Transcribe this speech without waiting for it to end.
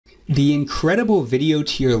The incredible video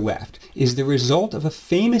to your left is the result of a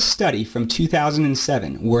famous study from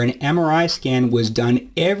 2007 where an MRI scan was done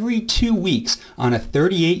every 2 weeks on a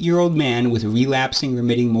 38-year-old man with relapsing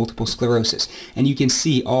remitting multiple sclerosis. And you can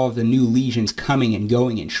see all of the new lesions coming and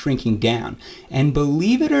going and shrinking down. And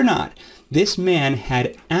believe it or not, this man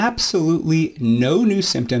had absolutely no new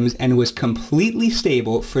symptoms and was completely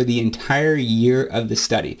stable for the entire year of the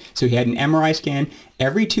study. So he had an MRI scan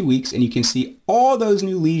every 2 weeks, and you can see all those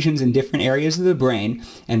new lesions in different areas of the brain,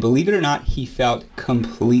 and believe it or not, he felt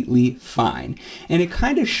completely fine. And it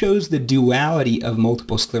kind of shows the duality of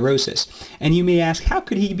multiple sclerosis. And you may ask, how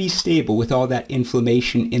could he be stable with all that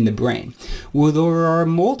inflammation in the brain? Well, there are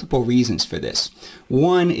multiple reasons for this.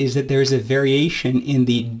 One is that there's a variation in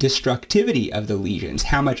the destructivity of the lesions,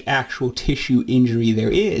 how much actual tissue injury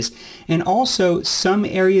there is, and also some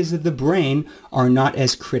areas of the brain are not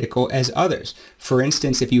as critical as others. For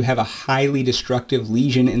instance, if you have a highly destructive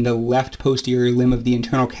lesion in the left posterior limb of the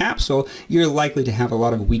internal capsule, you're likely to have a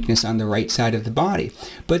lot of weakness on the right side of the body.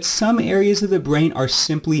 But some areas of the brain are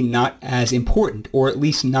simply not as important, or at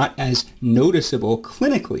least not as noticeable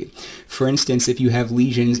clinically. For instance, if you have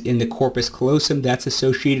lesions in the corpus callosum, that's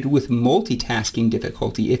associated with multitasking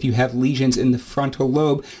difficulty. If you have lesions in the frontal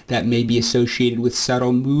lobe, that may be associated with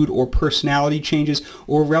subtle mood or personality changes,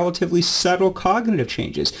 or relatively subtle cognitive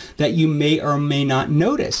changes that you may or may not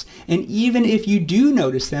notice. And even if you do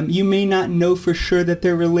notice them, you may not know for sure that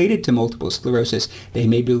they're related to multiple sclerosis. They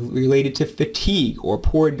may be related to fatigue, or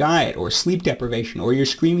poor diet, or sleep deprivation, or your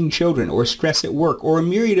screaming children, or stress at work, or a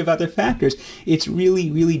myriad of other factors. It's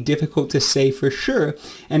really, really difficult to say for sure,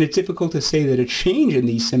 and it's difficult to say that a change in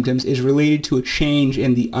these symptoms is related to a change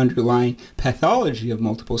in the underlying pathology of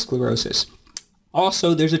multiple sclerosis.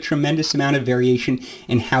 Also, there's a tremendous amount of variation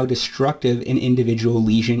in how destructive an individual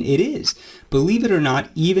lesion it is. Believe it or not,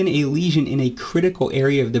 even a lesion in a critical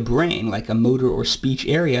area of the brain, like a motor or speech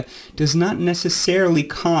area, does not necessarily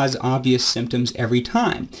cause obvious symptoms every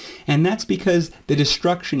time. And that's because the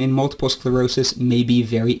destruction in multiple sclerosis may be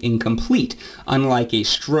very incomplete. Unlike a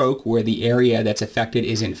stroke where the area that's affected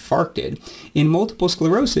is infarcted, in multiple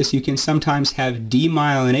sclerosis you can sometimes have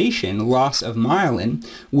demyelination, loss of myelin,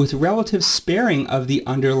 with relative sparing of the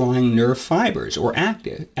underlying nerve fibers or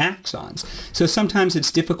active axons. So sometimes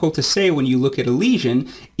it's difficult to say when you look at a lesion,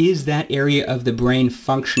 is that area of the brain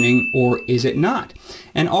functioning or is it not?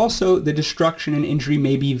 And also the destruction and injury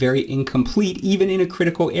may be very incomplete even in a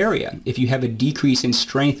critical area. If you have a decrease in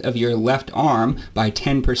strength of your left arm by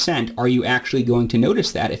 10%, are you actually going to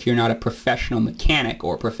notice that if you're not a professional mechanic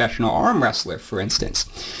or professional arm wrestler, for instance?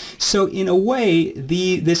 So in a way,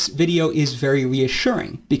 this video is very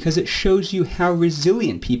reassuring because it shows you how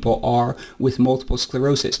resilient people are with multiple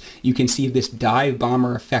sclerosis. You can see this dive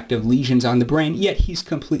bomber effect of lesions on the brain, yet he's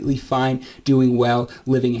completely fine, doing well,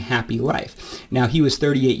 living a happy life. Now, he was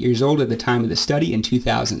 38 years old at the time of the study in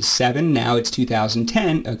 2007. Now it's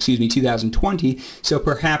 2020, so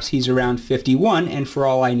perhaps he's around 51, and for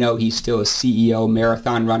all I know, he's still a CEO,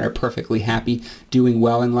 marathon runner, perfectly happy, doing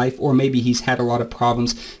well in life, or maybe he's had a lot of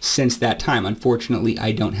problems since that time. Unfortunately,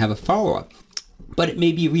 I don't have a follow-up. But it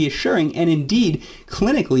may be reassuring, and indeed,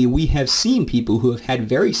 clinically, we have seen people who have had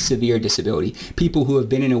very severe disability, people who have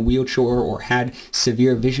been in a wheelchair or had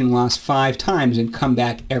severe vision loss 5 times and come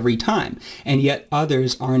back every time, and yet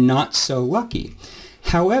others are not so lucky.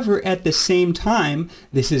 However, at the same time,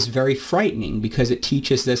 this is very frightening because it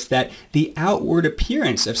teaches us that the outward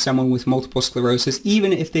appearance of someone with multiple sclerosis,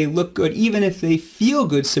 even if they look good, even if they feel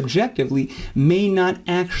good subjectively, may not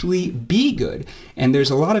actually be good. And there's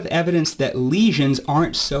a lot of evidence that lesions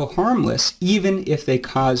aren't so harmless, even if they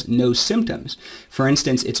cause no symptoms. For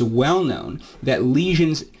instance, it's well known that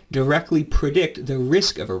lesions directly predict the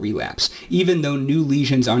risk of a relapse, even though new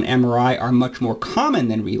lesions on MRI are much more common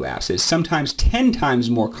than relapses, sometimes 10 times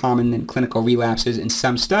more common than clinical relapses in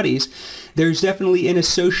some studies. There's definitely an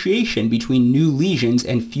association between new lesions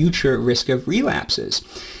and future risk of relapses.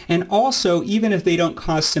 And also, even if they don't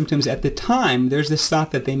cause symptoms at the time, there's this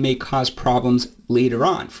thought that they may cause problems later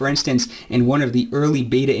on. For instance, in one of the early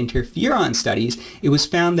beta interferon studies, it was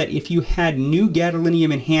found that if you had new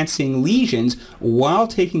gadolinium-enhancing lesions while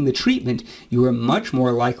taking the treatment, you were much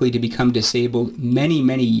more likely to become disabled many,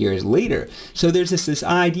 many years later. So there's this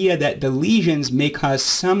idea that the lesions may cause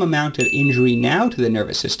some amount of injury now to the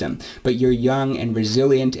nervous system, but you're young and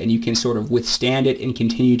resilient and you can sort of withstand it and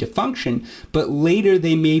continue to function, but later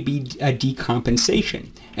they may be a decompensation.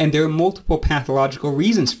 And there are multiple pathological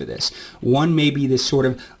reasons for this. One may be this sort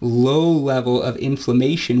of low level of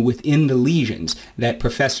inflammation within the lesions that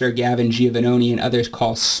Professor Gavin Giovannoni and others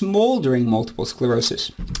call smoldering multiple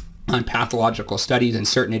sclerosis. on pathological studies and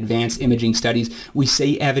certain advanced imaging studies, we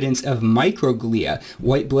see evidence of microglia,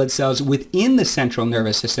 white blood cells within the central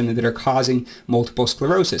nervous system that are causing multiple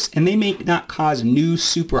sclerosis. And they may not cause new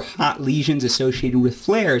super hot lesions associated with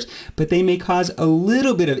flares, but they may cause a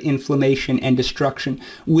little bit of inflammation and destruction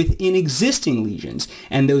within existing lesions.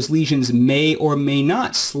 And those lesions may or may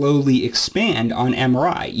not slowly expand on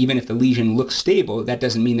MRI. Even if the lesion looks stable, that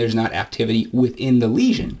doesn't mean there's not activity within the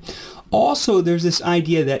lesion. Also, there's this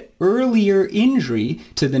idea that earlier injury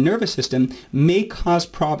to the nervous system may cause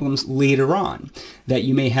problems later on. That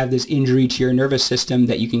you may have this injury to your nervous system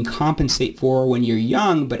that you can compensate for when you're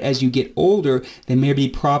young, but as you get older, there may be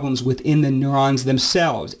problems within the neurons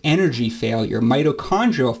themselves, energy failure,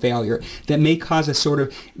 mitochondrial failure, that may cause a sort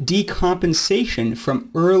of decompensation from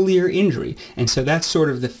earlier injury. And so that's sort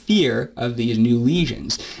of the fear of these new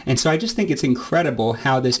lesions. And so I just think it's incredible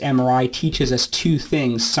how this MRI teaches us two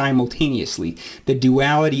things simultaneously: the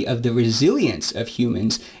duality of the resilience of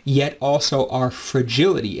humans, yet also our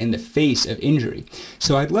fragility in the face of injury.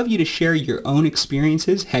 So I'd love you to share your own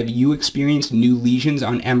experiences. Have you experienced new lesions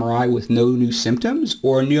on MRI with no new symptoms,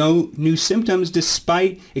 or no new symptoms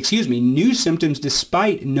despite no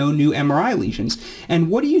new MRI lesions? And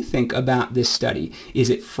what do you think about this study? Is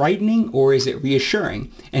it frightening or is it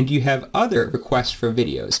reassuring? And do you have other requests for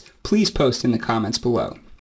videos? Please post in the comments below.